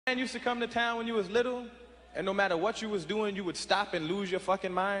man used to come to town when you was little, and no matter what you was doing, you would stop and lose your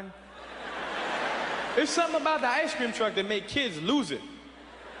fucking mind? There's something about the ice cream truck that made kids lose it.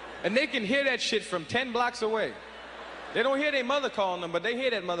 And they can hear that shit from 10 blocks away. They don't hear their mother calling them, but they hear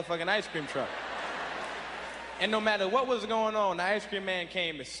that motherfucking ice cream truck. And no matter what was going on, the ice cream man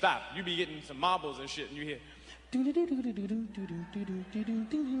came and stopped. You be getting some marbles and shit, and you hear... Ice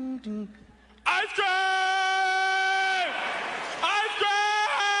cream! Ice cream!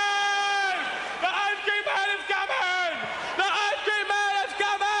 The ice cream man is coming! The ice cream man is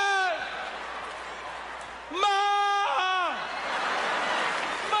coming! Mom!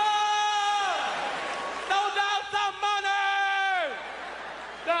 Mom! Throw down some money!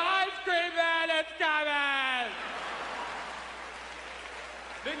 The ice cream man is coming!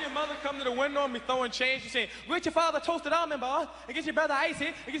 Then your mother come to the window and be throwing change. She's saying, get your father toasted almond bar, and get your brother icy,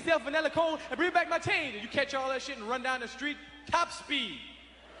 and get yourself vanilla cone, and bring back my change. And you catch all that shit and run down the street, top speed,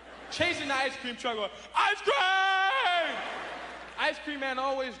 chasing the ice cream truck going, ice cream! Ice cream man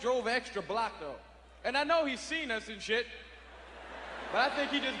always drove extra block though. And I know he's seen us and shit, but I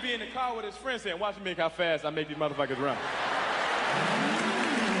think he just be in the car with his friends saying, watch me how fast I make these motherfuckers run.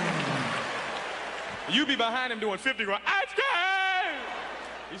 You be behind him doing 50 going, ice cream!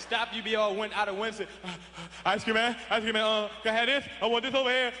 You stop, you be all went out of wind, say, ice cream man, can I have this? I want this over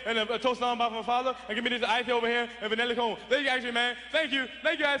here, and a toast on by my father, and give me this ice over here, and vanilla cone. Thank you, ice cream man. Thank you,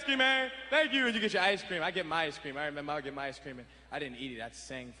 ice cream man. Thank you. And you get your ice cream. I get my ice cream. I remember I would get my ice cream, and I didn't eat it. I'd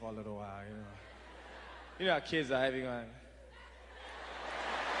sing for a little while, you know. You know how kids are heavy going.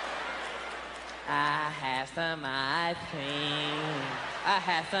 I have some ice cream. I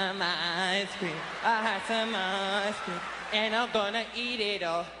have some ice cream. I have some ice cream. And I'm gonna eat it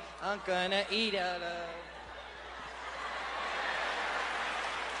all. I'm gonna eat it all.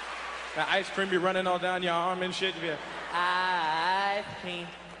 The ice cream be running all down your arm and shit. Ice cream.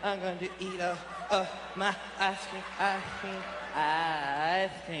 I'm gonna eat all my ice cream. Ice cream.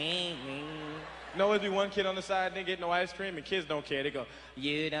 Ice cream. You know, there'd be one kid on the side, they get no ice cream, and kids don't care. They go,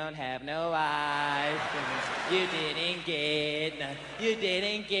 you don't have no ice cream. You didn't get none. You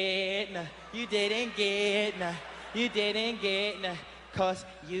didn't get none. You didn't get none. You didn't get none. Cause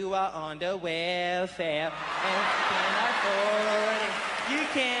you are on the welfare. And you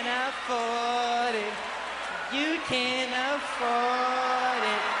can't afford it. You can't afford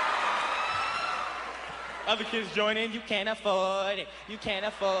it. Other kids join in, you can't afford it. You can't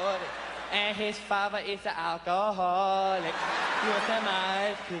afford it. And his father is an alcoholic. You want some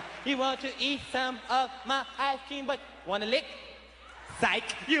ice cream? You want to eat some of my ice cream, but wanna lick?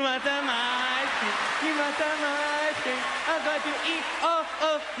 Psych! You want some ice cream? You want some ice cream? I'm going to eat all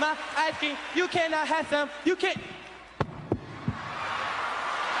of my ice cream. You cannot have some. You can't.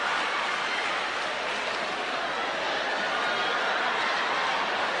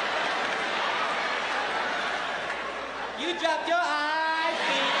 You dropped your ice